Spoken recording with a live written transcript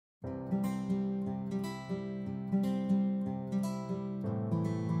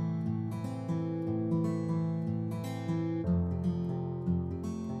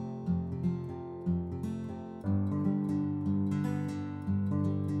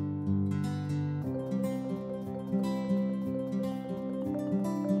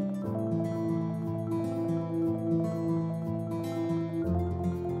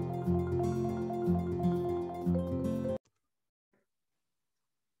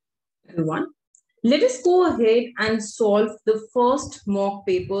Everyone, let us go ahead and solve the first mock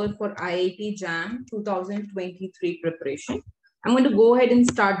paper for IIT JAM 2023 preparation. I'm going to go ahead and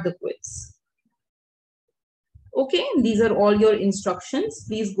start the quiz. Okay, these are all your instructions.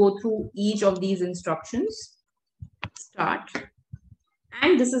 Please go through each of these instructions. Start.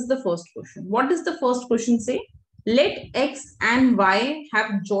 And this is the first question. What does the first question say? Let x and y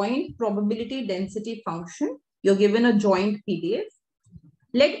have joint probability density function. You're given a joint PDF.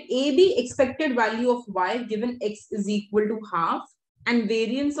 Let A be expected value of y given x is equal to half and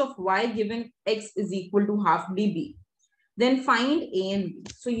variance of y given x is equal to half be b. Then find A and B.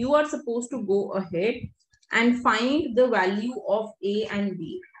 So you are supposed to go ahead and find the value of A and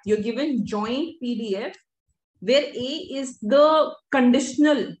B. You're given joint PDF where A is the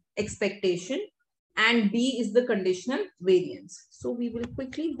conditional expectation and B is the conditional variance. So we will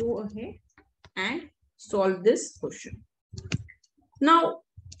quickly go ahead and solve this question. Now,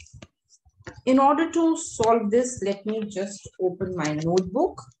 in order to solve this, let me just open my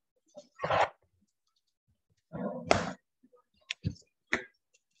notebook.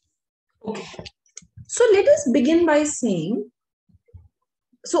 Okay. So let us begin by saying,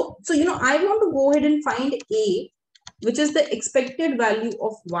 I want to go ahead and find A, which is the expected value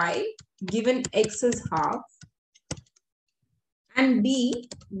of y given x is half, and B,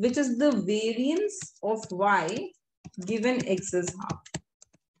 which is the variance of y given x is half.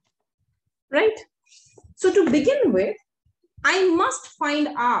 Right? So to begin with, I must find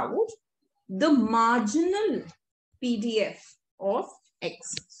out the marginal PDF of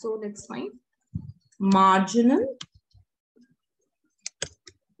x. So let's find marginal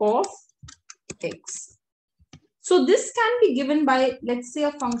of x. So this can be given by, let's say,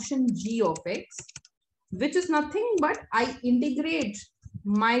 a function g of x, which is nothing but I integrate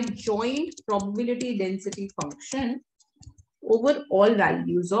my joint probability density function over all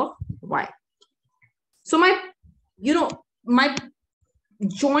values of y. So my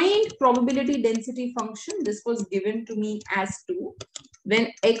joint probability density function, this was given to me as 2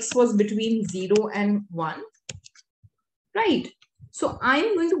 when x was between 0 and 1, right? So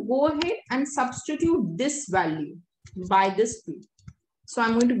I'm going to go ahead and substitute this value by this 2. So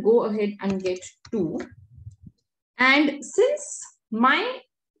I'm going to go ahead and get 2. And since my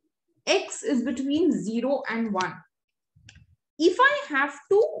x is between 0 and 1, if I have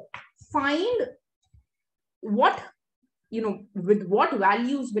to find what, with what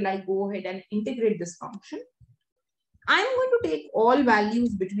values will I go ahead and integrate this function, I'm going to take all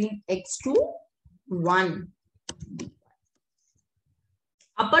values between x to 1.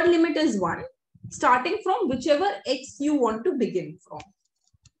 Upper limit is 1, starting from whichever x you want to begin from.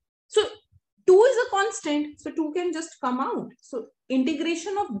 So 2 is a constant, so 2 can just come out. So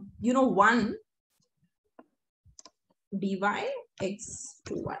integration of, 1 dy x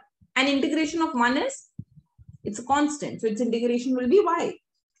to 1. And integration of 1 is, it's a constant, so its integration will be y.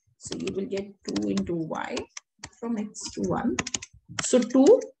 So you will get 2 into y from x to 1. So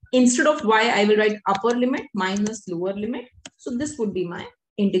 2, instead of y, I will write upper limit minus lower limit. So this would be my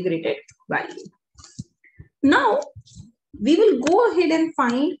integrated value. Now, we will go ahead and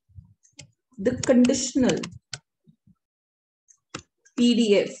find the conditional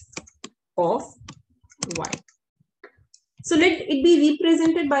PDF of y. So let it be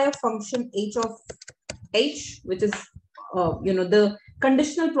represented by a function h of h, which is the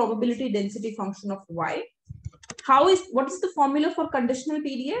conditional probability density function of y. What is the formula for conditional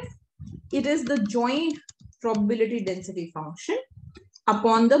PDF? It is the joint probability density function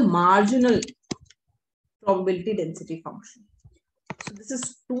upon the marginal probability density function. So this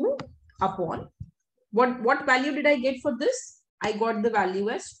is 2 upon what value did I get for this? I got the value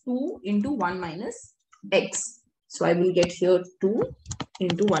as 2 into 1 minus x. So I will get here 2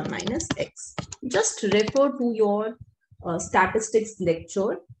 into 1 minus x. Just refer to your statistics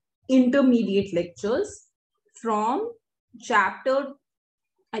lecture, intermediate lectures from chapter,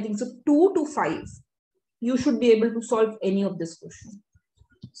 I think so 2 to 5. You should be able to solve any of this question.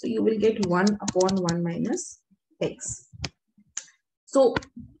 So you will get 1 upon 1 minus x. So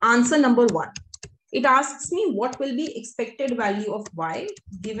answer number 1. It asks me what will be expected value of y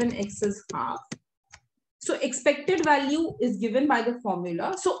given x is half. So So expected value is given by the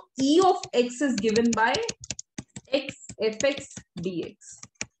formula. So E of x is given by x fx dx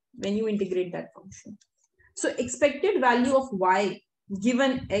when you integrate that function. So expected value of y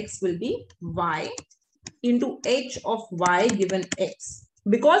given x will be y into h of y given x.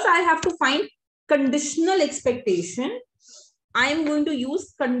 Because I have to find conditional expectation, I am going to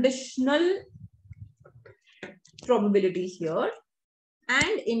use conditional probability here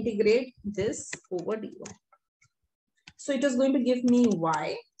and integrate this over dy. So it is going to give me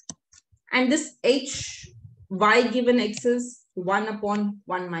y, and this h y given x is 1 upon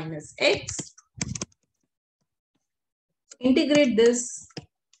 1 minus x. Integrate this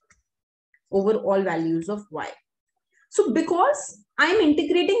over all values of y. So because I am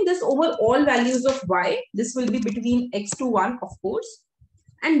integrating this over all values of y, this will be between x to 1, of course.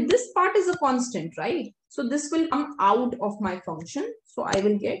 And this part is a constant, right? So this will come out of my function. So I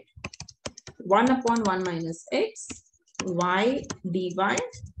will get 1 upon 1 minus x y dy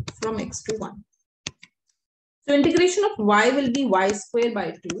from x to 1. So integration of y will be y square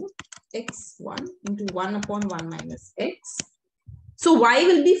by 2 x1 into 1 upon 1 minus x. So y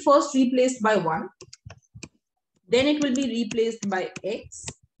will be first replaced by 1. Then it will be replaced by x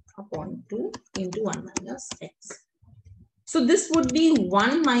upon 2 into 1 minus x. So this would be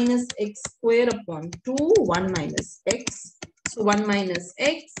 1 minus x square upon 2, 1 minus x. So 1 minus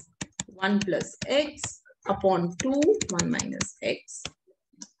x, 1 plus x upon 2, 1 minus x.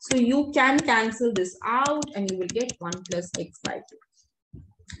 So you can cancel this out and you will get 1 plus x by 2.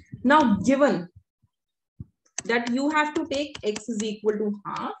 Now given that you have to take x is equal to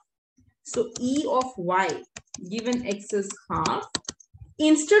half. So E of y given x is half.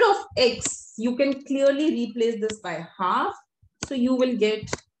 Instead of x, you can clearly replace this by half. So you will get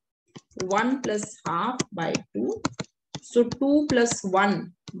 1 plus half by 2. So 2 plus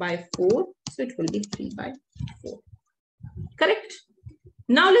 1 by 4. So it will be 3 by 4. Correct?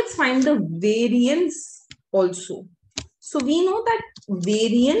 Now let's find the variance also. So we know that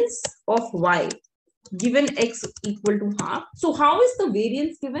variance of y given x equal to half. So how is the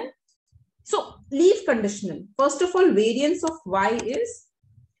variance given? So leave conditional. First of all, variance of y is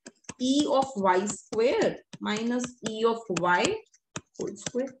E of y squared minus E of y whole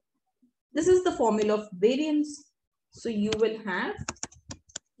square. This is the formula of variance. So you will have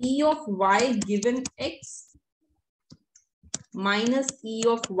E of y given x minus E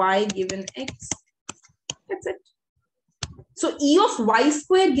of y given x. That's it. So E of y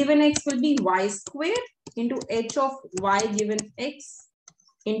square given x will be y square into h of y given x.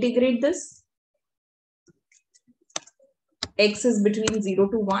 Integrate this. X is between 0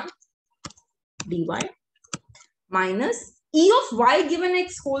 to 1 dy minus E of y given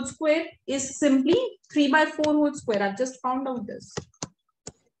x whole square is simply 3 by 4 whole square. I've just found out this.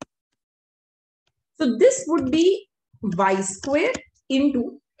 So this would be y square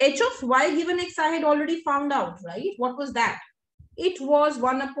into h of y given x. I had already found out, right? What was that? It was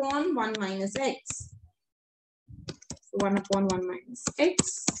 1 upon 1 minus x. So 1 upon 1 minus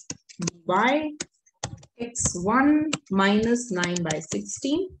x dy x1 minus 9 by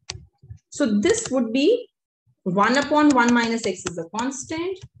 16. So this would be 1 upon 1 minus x is a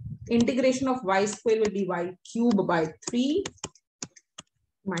constant. Integration of y square will be y cube by 3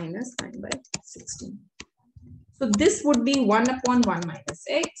 minus 9 by 16. So this would be 1 upon 1 minus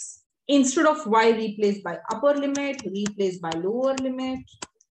x. Instead of y replaced by upper limit, replaced by lower limit,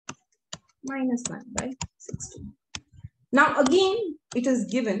 minus 9 by 16. Now again, it is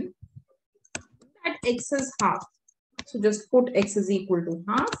given that x is half. So just put x is equal to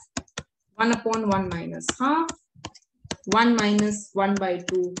half. 1 upon 1 minus half. 1 minus 1 by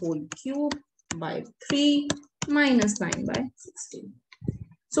 2 whole cube by 3 minus 9 by 16.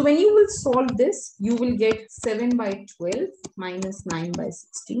 So when you will solve this, you will get 7 by 12 minus 9 by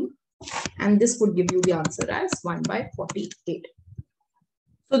 16. And this would give you the answer as 1 by 48.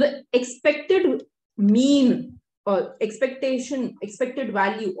 So the expected mean or expected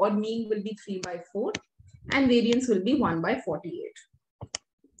value or mean will be 3 by 4 and variance will be 1 by 48.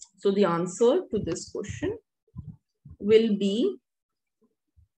 So the answer to this question will be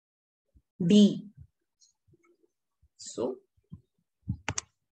D. So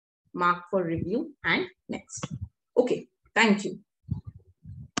mark for review and next. Okay, thank you.